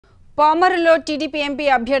పామరులో TDP MP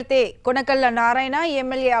అభ్యర్థి Konakalla Narayana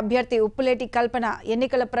MLA అభ్యర్థి ఉప్పులేటి కల్పన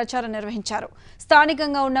ఎన్నికల ప్రచారం నిర్వహించారు.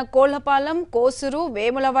 స్థానికంగా ఉన్న కోళ్లపాలెం, కోసూరు,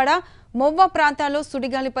 వేములవాడ, మొవ్వ ప్రాంతాల్లో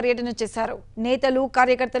సుడిగాలి పర్యటన చేశారు. నేతలు,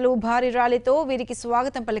 కార్యకర్తలు భారీ ర్యాలీతో వీరికి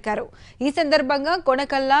స్వాగతం పలికారు. ఈ సందర్భంగా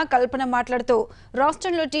కొనకల్ల కల్పన మాట్లాడుతూ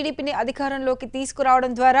రాష్ట్రంలో టీడీపీని అధికారంలోకి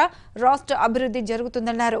తీసుకురావడం ద్వారా రాష్ట్ర అభివృద్ధి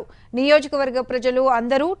జరుగుతుందన్నారు. నియోజకవర్గ ప్రజలు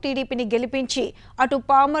అందరూ టీడీపీని గెలిపించి అటు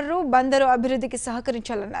పామర్రు, బందరు అభివృద్ధికి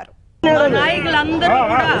సహకరించాలన్నారు. నాయకులందరూ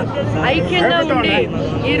కూడా ఐక్యంగా ఉండి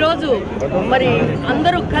ఈరోజు మరి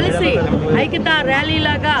అందరూ కలిసి ఐక్యతా ర్యాలీ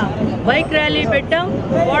లాగా బైక్ ర్యాలీ పెట్టాం.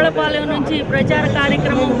 కోళ్లపాలెం నుంచి ప్రచార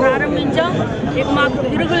కార్యక్రమం ప్రారంభించాం. ఇక మాకు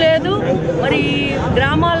తిరుగులేదు. మరి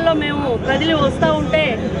గ్రామాల్లో మేము కదిలి వస్తూ ఉంటే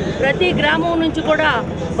ప్రతి గ్రామం నుంచి కూడా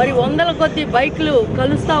మరి వందల కొద్ది బైక్లు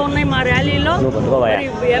కలుస్తూ ఉన్నాయి మా ర్యాలీలో. మరి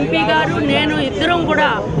ఎంపీ గారు నేను ఇద్దరం కూడా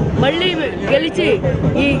మళ్ళీ గెలిచి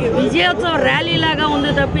ఈ విజయోత్సవ ర్యాలీ లాగా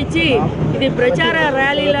ఉంది తప్పించి ఇది ప్రచార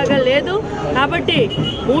ర్యాలీ లాగా లేదు. కాబట్టి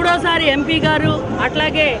మూడోసారి ఎంపీ గారు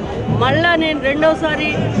అట్లాగే మళ్ళా నేను రెండోసారి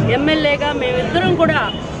ఎమ్మెల్యేగా మేమిద్దరం కూడా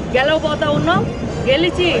గెలవబోతూ ఉన్నాం.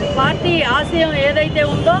 గెలిచి పార్టీ ఆశయం ఏదైతే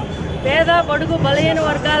ఉందో పేద, బడుగు, బలహీన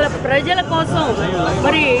వర్గాల ప్రజల కోసం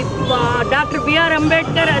మరి డాక్టర్ బిఆర్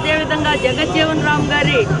అంబేద్కర్ అదేవిధంగా జగజ్జీవన్ రామ్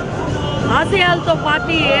గారి ఆశయాలతో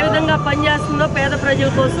పార్టీ ఏ విధంగా పనిచేస్తుందో పేద ప్రజల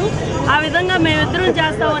కోసం ఆ విధంగా మేమిద్దరం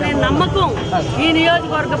చేస్తామనే నమ్మకం ఈ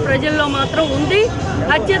నియోజకవర్గ ప్రజల్లో మాత్రం ఉంది.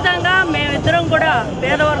 ఖచ్చితంగా మేమిద్దరం కూడా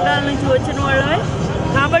పేద వర్గాల నుంచి వచ్చిన వాళ్ళమే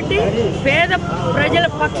కాబట్టి పేద ప్రజల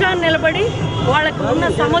పక్షాన్ని నిలబడి వాళ్ళకు ఉన్న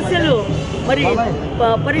సమస్యలు మరి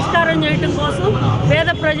పరిష్కారం చేయటం కోసం పేద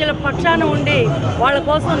ప్రజల పక్షాన ఉండి వాళ్ళ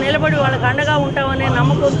కోసం నిలబడి వాళ్ళకి అండగా ఉంటామనే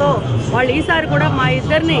నమ్మకంతో వాళ్ళు ఈసారి కూడా మా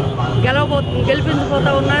ఇద్దరిని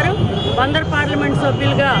గెలిపించబోతూ ఉన్నారు. బందర్ పార్లమెంట్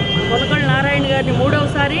సభ్యులుగా కొనకళ్ళ నారాయణ గారిని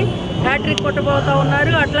మూడవసారి హ్యాట్రిక్ కొట్టబోతూ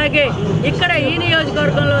ఉన్నారు. అట్లాగే ఇక్కడ ఈ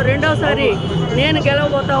నియోజకవర్గంలో రెండవసారి నేను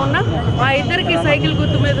గెలవబోతా ఉన్నా. మా ఇద్దరికి సైకిల్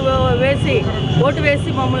గుర్తు మీద వేసి ఓటు వేసి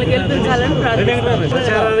మమ్మల్ని గెలిపించాలని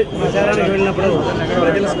ప్రచారానికి వెళ్ళినప్పుడు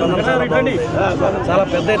ప్రజల స్పందన చాలా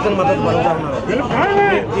పెద్ద ఎత్తున మద్దతు పలుకుతున్నారు.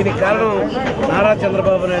 దీనికి కారణం నారా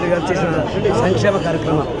చంద్రబాబు నాయుడు గారు చేసిన సంక్షేమ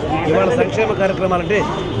కార్యక్రమాలు. ఇవాళ సంక్షేమ కార్యక్రమాలు అంటే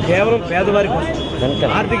కేవలం పేదవారి కోసం,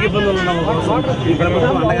 ఆర్థిక ఇబ్బందులు ఉన్న కోసం ఈ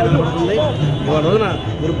ప్రభుత్వం అండగా నిలబడుతుంది. ఇవాళ రోజున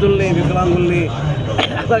వృద్ధుల్ని, వికలాంగుల్ని,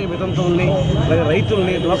 అలాగే వితంతువుల్ని, అలాగే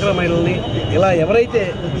రైతుల్ని, డ్వాక్రా మహిళల్ని ఇలా ఎవరైతే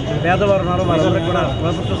పేదవారు ఉన్నారో వాళ్ళందరికీ కూడా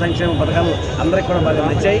ప్రభుత్వ సంక్షేమ పథకాలు అందరికీ కూడా బాగా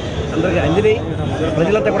నచ్చాయి, అందరికీ అందినాయి.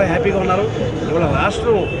 ప్రజలంతా కూడా హ్యాపీగా ఉన్నారు. ఇవాళ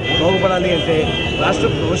రాష్ట్రం బాగుపడాలి అంటే, రాష్ట్ర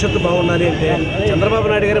భవిష్యత్తు బాగుండాలి అంటే చంద్రబాబు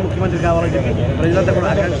నాయుడు గారే ముఖ్యమంత్రి కావాలని చెప్పి ప్రజలంతా కూడా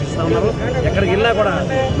ఆకాంక్షిస్తూ ఉన్నారు. ఎక్కడికి వెళ్ళినా కూడా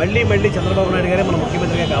మళ్ళీ చంద్రబాబు నాయుడు గారే మన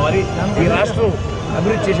ముఖ్యమంత్రిగా కావాలి, ఈ రాష్ట్రం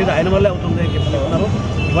అభివృద్ధి చేసేది ఆయన వల్లే అవుతుంది అని చెప్పి చెప్తున్నారు.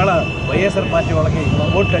 ఇవాళ వైఎస్ఆర్ పార్టీ వాళ్ళకి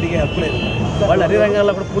ఓట్లు అడిగే హక్కు లేదు. వాళ్ళు అన్ని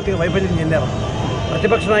రంగాల్లో కూడా పూర్తిగా వైఫల్యం చెందారు.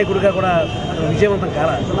 ప్రతిపక్ష నాయకుడిగా కూడా విజయవంతం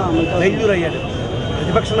కాల, ఫెయిల్యూర్ అయ్యాడు.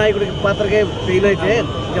 ప్రతిపక్ష నాయకుడికి పాత్రకే ఫెయిల్ అయితే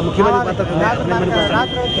ఇక ముఖ్యమంత్రి పాత్రకు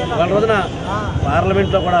వాళ్ళ రోజున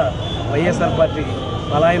పార్లమెంట్లో కూడా వైఎస్ఆర్ పార్టీ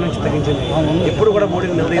పలాయి నుంచి తగ్గించింది. ఎప్పుడు కూడా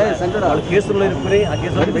మోడీని నిలదీయాలి. వాళ్ళు కేసుల్లో ఇరుక్కుని ఆ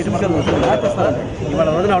కేసులో బయటపడాలి. ఇవాళ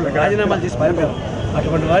రోజున వాళ్ళు రాజీనామాలు చేసి పారిపోయారు.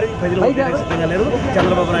 అటువంటి వారికి ప్రజలు సిద్ధంగా లేరు.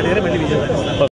 చంద్రబాబు నాయుడు గారు మళ్ళీ విజయం సాధిస్తారు.